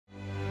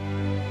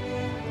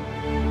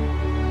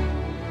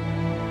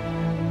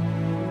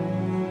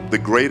The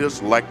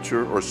greatest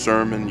lecture or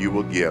sermon you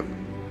will give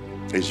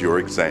is your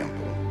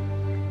example.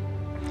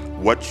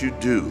 What you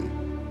do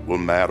will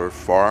matter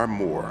far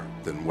more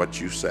than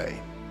what you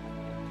say.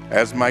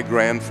 As my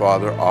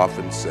grandfather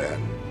often said,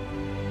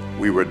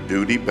 we were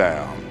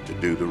duty-bound to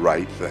do the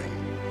right thing,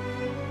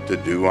 to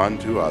do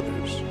unto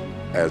others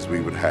as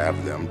we would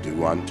have them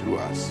do unto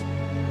us.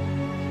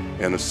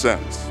 In a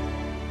sense,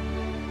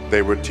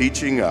 they were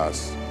teaching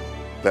us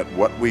that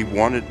what we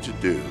wanted to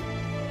do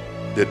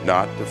did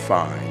not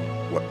define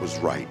what was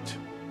right.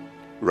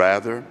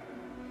 Rather,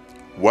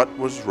 what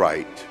was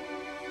right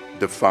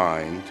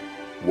defined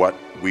what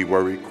we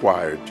were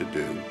required to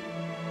do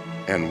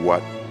and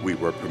what we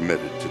were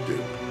permitted to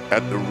do.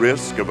 At the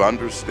risk of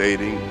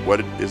understating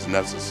what is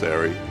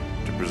necessary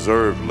to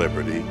preserve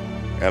liberty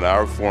and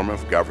our form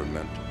of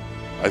government,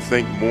 I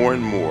think more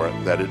and more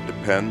that it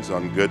depends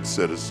on good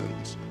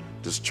citizens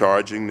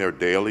discharging their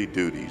daily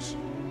duties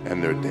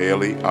and their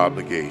daily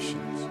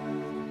obligations.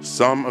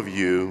 Some of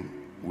you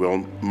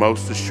will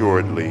most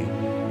assuredly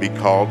be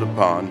called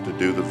upon to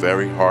do the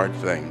very hard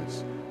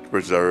things to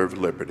preserve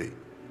liberty,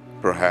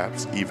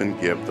 perhaps even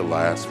give the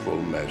last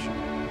full measure.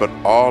 But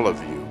all of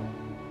you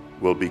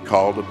will be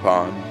called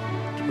upon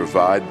to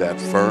provide that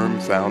firm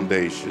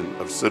foundation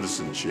of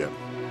citizenship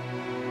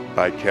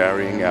by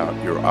carrying out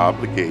your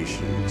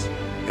obligations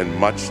in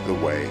much the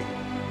way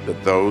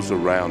that those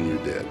around you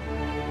did,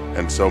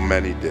 and so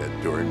many did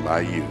during my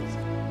youth.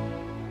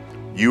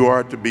 You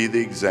are to be the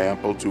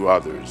example to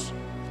others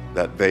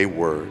that they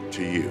were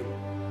to you.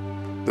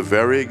 The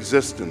very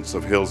existence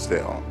of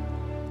Hillsdale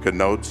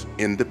connotes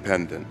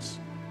independence.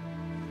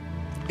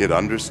 It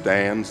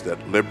understands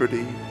that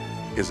liberty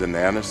is an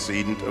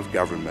antecedent of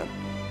government,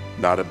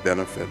 not a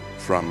benefit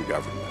from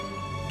government.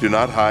 Do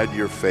not hide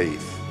your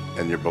faith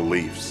and your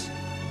beliefs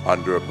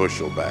under a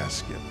bushel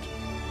basket,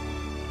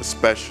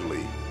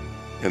 especially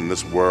in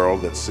this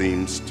world that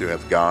seems to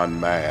have gone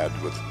mad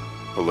with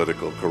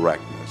political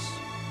correctness.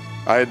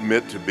 I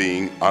admit to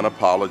being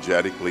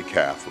unapologetically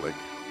Catholic,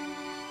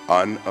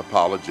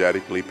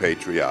 unapologetically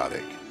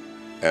patriotic,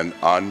 and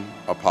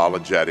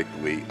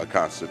unapologetically a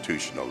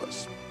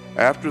constitutionalist.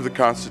 After the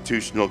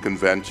Constitutional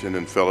Convention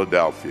in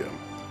Philadelphia,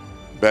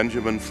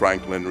 Benjamin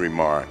Franklin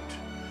remarked,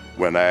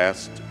 when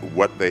asked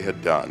what they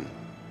had done,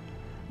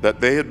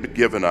 that they had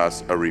given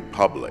us a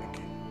republic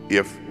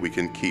if we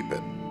can keep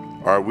it.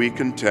 Are we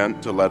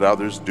content to let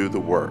others do the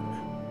work,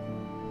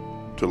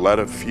 to let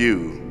a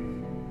few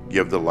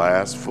give the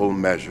last full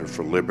measure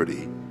for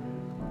liberty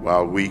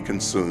while we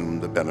consume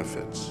the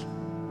benefits?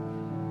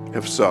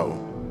 If so,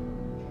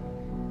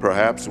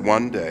 perhaps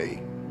one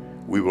day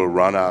we will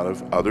run out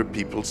of other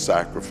people's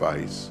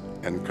sacrifice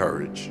and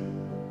courage.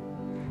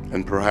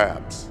 And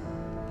perhaps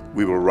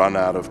we will run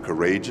out of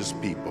courageous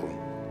people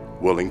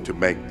willing to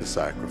make the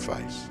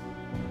sacrifice.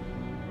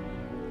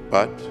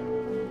 But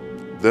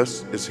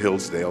this is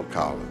Hillsdale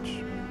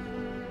College,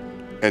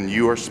 and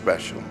you are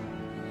special,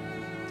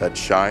 that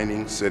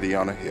shining city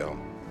on a hill.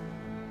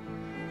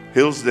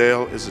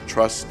 Hillsdale is a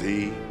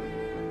trustee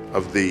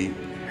of the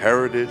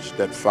heritage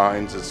that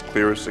finds its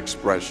clearest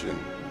expression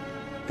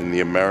in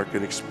the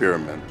American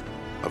experiment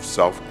of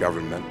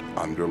self-government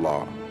under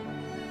law.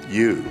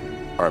 You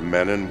are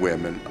men and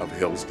women of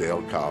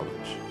Hillsdale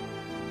College,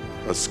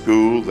 a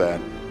school that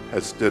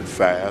has stood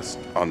fast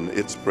on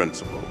its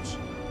principles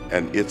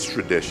and its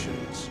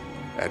traditions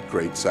at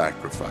great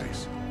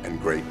sacrifice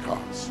and great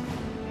cost.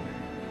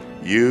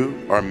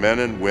 You are men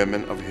and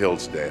women of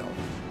Hillsdale,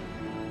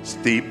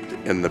 steeped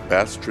in the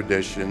best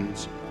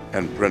traditions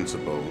and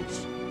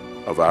principles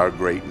of our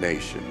great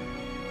nation.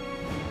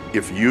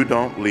 If you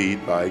don't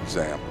lead by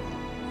example,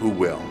 who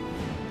will?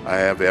 I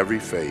have every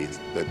faith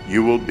that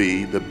you will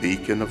be the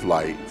beacon of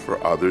light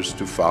for others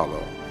to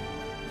follow,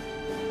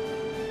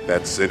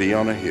 that city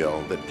on a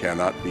hill that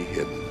cannot be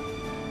hidden.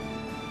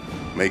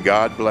 May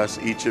God bless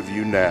each of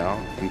you now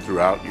and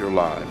throughout your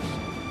lives,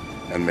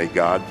 and may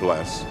God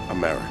bless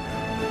America.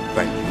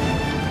 Thank you.